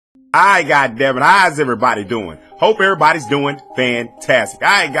Alright, goddammit, how's everybody doing? Hope everybody's doing fantastic.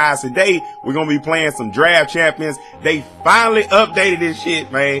 Alright, guys, today we're gonna be playing some draft champions. They finally updated this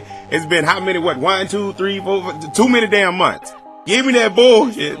shit, man. It's been how many, what, 1, 2, 3, 4, too many damn months. Give me that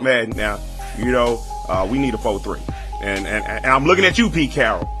bullshit, man. Now, you know, we need a 4-3. And I'm looking at you, Pete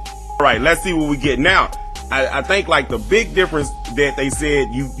Carroll. Alright, let's see what we get. Now, I think like the big difference that they said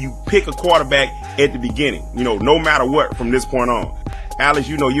you pick a quarterback at the beginning, you know, no matter what from this point on. Alex,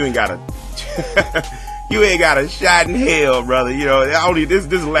 you know you ain't got a you ain't got a shot in hell, brother. You know, this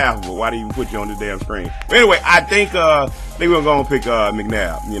is laughable. Why do you put you on this damn screen? But anyway, I think they were gonna pick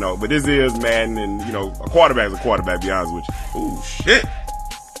McNabb, you know, but this is Madden, and you know, a quarterback is a quarterback, to be honest with you. Ooh, shit.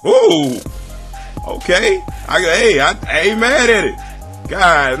 Ooh. Okay. I ain't mad at it.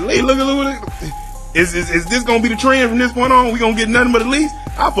 God, look. Is this gonna be the trend from this point on? We gonna get nothing but at least?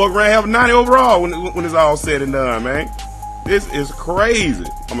 I'll fuck around and have a 90 overall when it's all said and done, man. This is crazy.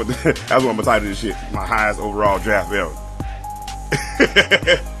 That's what I'm gonna title this shit. My highest overall draft ever.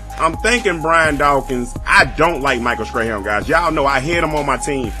 I'm thinking Brian Dawkins. I don't like Michael Strahan, guys. Y'all know I had him on my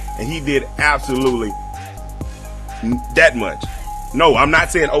team, and he did absolutely that much. No, I'm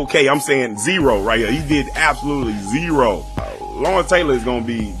not saying okay. I'm saying zero right here. He did absolutely zero. Lawrence Taylor is gonna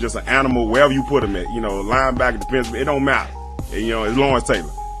be just an animal wherever you put him at. You know, linebacker, defensive, it don't matter. You know, it's Lawrence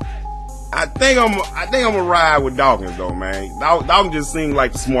Taylor. I think I'm gonna ride with Dawkins though, man. Dawkins just seemed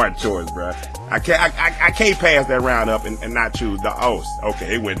like the smart choice, bro. I can't pass that round up and not choose Dawkins. Oh,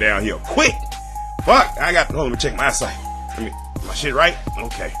 okay, it went downhill quick. Fuck, hold on, check my site. My shit right?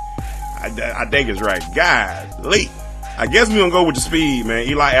 Okay, I think it's right. Golly, I guess we gonna go with the speed, man.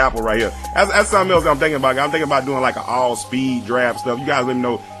 Eli Apple right here. That's something else I'm thinking about. I'm thinking about doing like an all speed draft stuff. You guys let me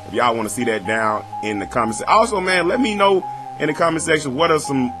know if y'all want to see that down in the comments. Also, man, let me know in the comment section what are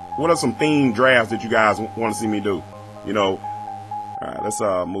some themed drafts that you guys want to see me do. You know, all right, let's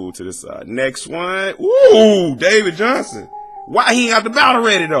move to this next one. Ooh, David Johnson. Why he ain't got the battle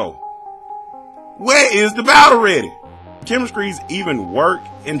ready though? Where is the battle ready? Chemistries even work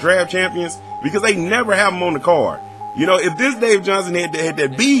in draft champions because they never have them on the card. You know, if this Dave Johnson had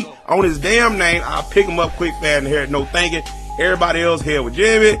that B on his damn name, I'll pick him up quick, fast, and here, no thinking. Everybody else here with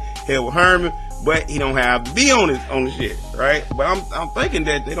Jimmy, here with Herman, but he don't have the B on the shit, right? But I'm thinking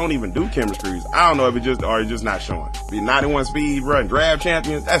that they don't even do chemistries. I don't know if it's just not showing. The 91 speed run draft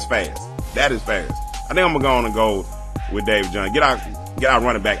champions, that's fast. That is fast. I think I'm gonna go with David Johnson. Get our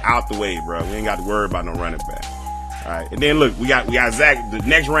running back out the way, bro. We ain't got to worry about no running back. All right, and then look, we got Zach. The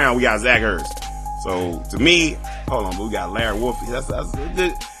next round we got Zach Ertz. So to me, hold on, but we got Larry Wolf. That's a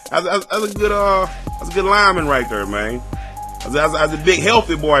good lineman right there, man. That's a big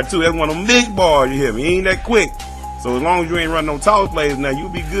healthy boy too. That's one of them big boys. You hear me? He ain't that quick. So as long as you ain't running no tall plays now, you'll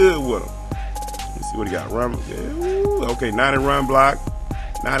be good with him. Let's see what he got. Run. Yeah, okay, 90 run block,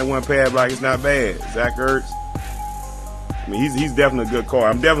 91 pad block. It's not bad. Zach Ertz. I mean, he's definitely a good call.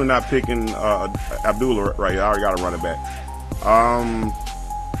 I'm definitely not picking Abdullah right here. I already got to run it back.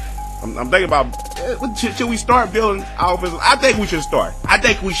 I'm thinking about, should we start building our offensive? I think we should start. I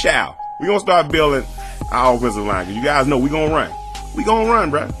think we shall. We're going to start building our offensive line. Because you guys know we're going to run. We're going to run,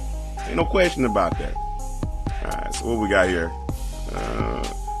 bro. Ain't no question about that. All right, so what we got here?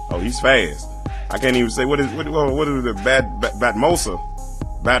 Oh, he's fast. I can't even say, what is the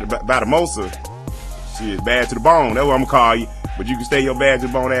Batamosa? Shit, bad to the bone. That's what I'm going to call you. But you can stay your bad to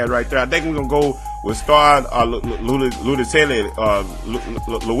the bone ass right there. I think we're going to go with star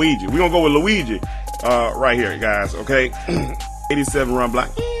Luigi. We're going to go with Luigi right here, guys, okay? 87 run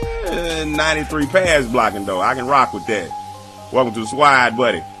block. 93 pass blocking, though. I can rock with that. Welcome to the squad,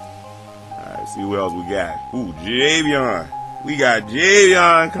 buddy. All right, see who else we got. Ooh, Javion. We got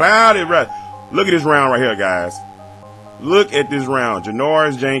Javion Clowney, bro. Look at this round right here, guys. Look at this round.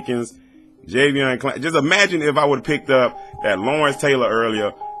 Janoris Jenkins, Javion Clowney. Just imagine if I would have picked up that Lawrence Taylor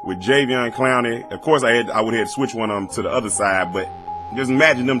earlier with Javion Clowney. Of course, I would have had to switch one of them to the other side, but just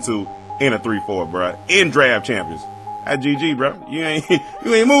imagine them two in a 3-4, bro. In draft champions. That's GG, bro. You ain't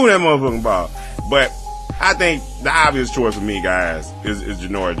moving that motherfucking ball. But I think the obvious choice for me, guys, is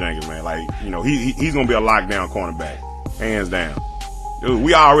Janoris Jenkins, man. Like, you know, he's gonna be a lockdown cornerback, hands down. Dude,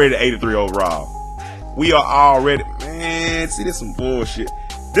 we already at 83 overall. We are already, man. See, this is some bullshit.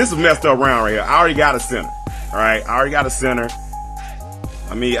 This is a messed up round right here. I already got a center. All right, I already got a center.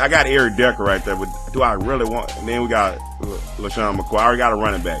 I mean, I got Eric Decker right there, but do I really want? And then we got LaShawn McCoy. I already got a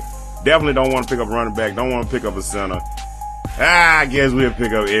running back. Definitely don't want to pick up a running back. Don't want to pick up a center. I guess we'll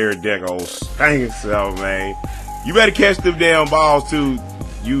pick up Eric Decker. Oh, stinking self, man. You better catch them damn balls too.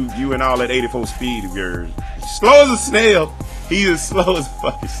 You and all that 84 speed of yours. Slow as a snail. He is slow as a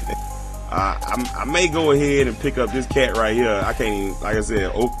fucking snail. I may go ahead and pick up this cat right here. I can't even, like I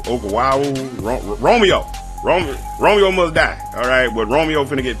said, Romeo. Romeo must die. All right, but Romeo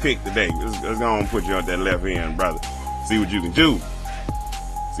finna get picked today. Let's go and put you on that left end, brother. See what you can do.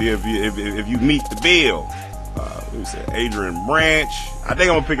 See if you meet the bill. Let me say Adrian Branch. I think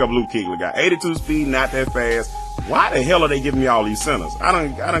I'm gonna pick up Luke Kuechly. Got 82 speed, not that fast. Why the hell are they giving me all these centers? I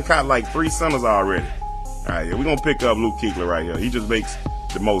done caught like 3 centers already. All right, yeah, we're gonna pick up Luke Kuechly right here. He just makes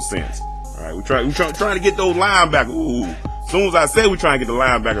the most sense. All right, we're trying to get those linebackers. Ooh, as soon as I say we're trying to get the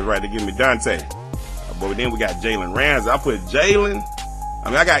linebackers right, they give me Dante. But then we got Jalen Ramsey. I put Jalen. I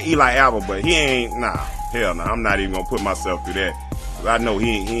mean, I got Eli Apple, but he ain't. Nah, hell no. I'm not even gonna put myself through that. I know he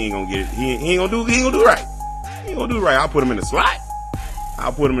ain't gonna get it. He ain't gonna do right. He ain't gonna do right. I'll put him in the slot.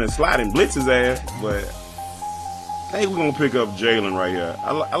 I'll put him in the slot and blitz his ass. But I think we're gonna pick up Jalen right here.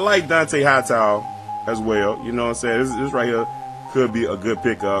 I like Dante Hightower as well. You know what I'm saying? This right here could be a good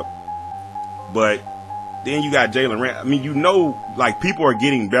pickup. But then you got Jalen Ramsey. I mean, you know, like, people are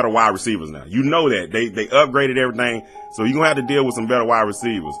getting better wide receivers now. You know that. They upgraded everything. So you're gonna have to deal with some better wide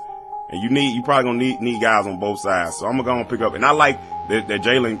receivers. And you probably gonna need guys on both sides. So I'm gonna go and pick up. And I like that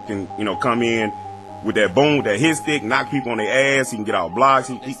Jalen can, you know, come in with that boom, with that hit stick, knock people on their ass. He can get out blocks.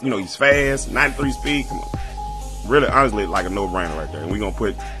 You know, he's fast, 93 speed. Come on. Really, honestly, like a no-brainer right there. And we're gonna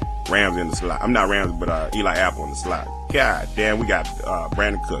put Ramsey in the slot. I'm not Ramsey, but Eli Apple in the slot. God damn, we got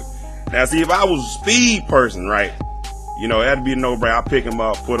Brandon Cook. Now, see, if I was a speed person, right, you know, that'd be a no-brainer. I'll pick him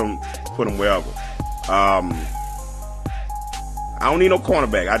up, put him wherever. I don't need no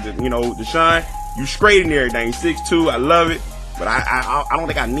cornerback. I just, you know, Deshaun, you straight in everything. 6'2", I love it, but I don't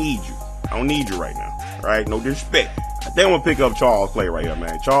think I need you. I don't need you right now, right? No disrespect. I think I'm gonna pick up Charles Clay right here,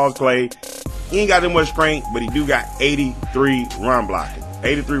 man. Charles Clay, he ain't got that much strength, but he do got 83 run blocking.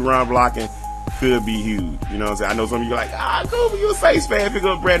 83 run blocking could be huge. You know what I'm saying? I know some of you are like, Kouppa, you a Saints fan, pick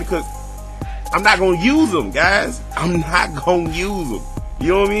up Brandon Cook. I'm not gonna use him, guys. I'm not gonna use him. You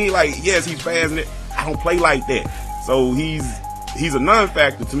know what I mean? Like, yes, he's fast in it. I don't play like that. So he's a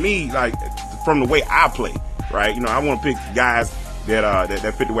non-factor to me, like, from the way I play, right? You know, I want to pick guys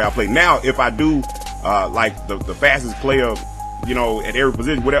that fit the way I play. Now, if I do like the fastest player, you know, at every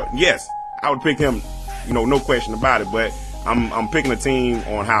position, whatever, yes, I would pick him, you know, no question about it. But I'm picking a team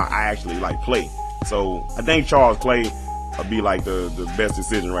on how I actually like play. So I think Charles Clay will be like the best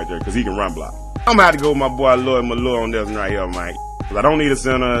decision right there because he can run block. I'm gonna have to go with my boy Lloyd Malure on this one right here, Mike. Cause I don't need a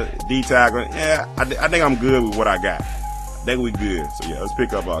center, D tackle. Yeah, I think I'm good with what I got. I think we good. So yeah, let's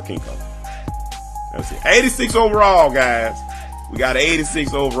pick up Kinko. Let's see, 86 overall, guys. We got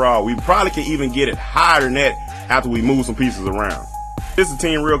 86 overall. We probably can even get it higher than that after we move some pieces around. This is a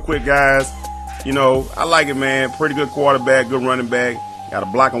team real quick, guys. You know, I like it, man. Pretty good quarterback, good running back. Got a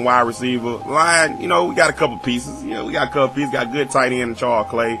blocking wide receiver. Line, you know, we got a couple pieces. You know, we got a couple pieces. Got good tight end in Charles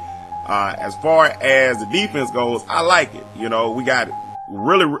Clay. As far as the defense goes, I like it. You know, we got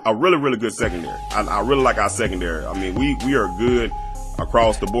a really good secondary. I really like our secondary. I mean, we are good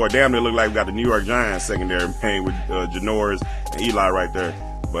across the board. Damn, it look like we got the New York Giants secondary, man, with Janoris and Eli right there.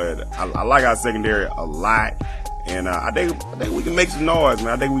 But I like our secondary a lot, and I think we can make some noise, man.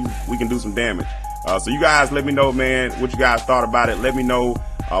 I think we can do some damage. So you guys, let me know, man, what you guys thought about it. Let me know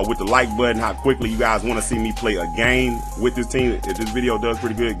with the like button how quickly you guys want to see me play a game with this team. If this video does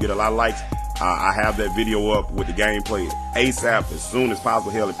pretty good, get a lot of likes. I have that video up with the gameplay ASAP as soon as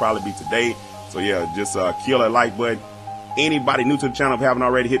possible. Hell, it'll probably be today. So yeah, just kill that like button. Anybody new to the channel, if you haven't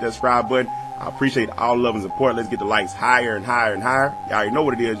already, hit that subscribe button. I appreciate all love and support. Let's get the likes higher and higher and higher. Y'all already know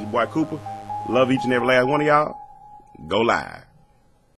what it is. Your boy Kouppa. Love each and every last one of y'all. Go live.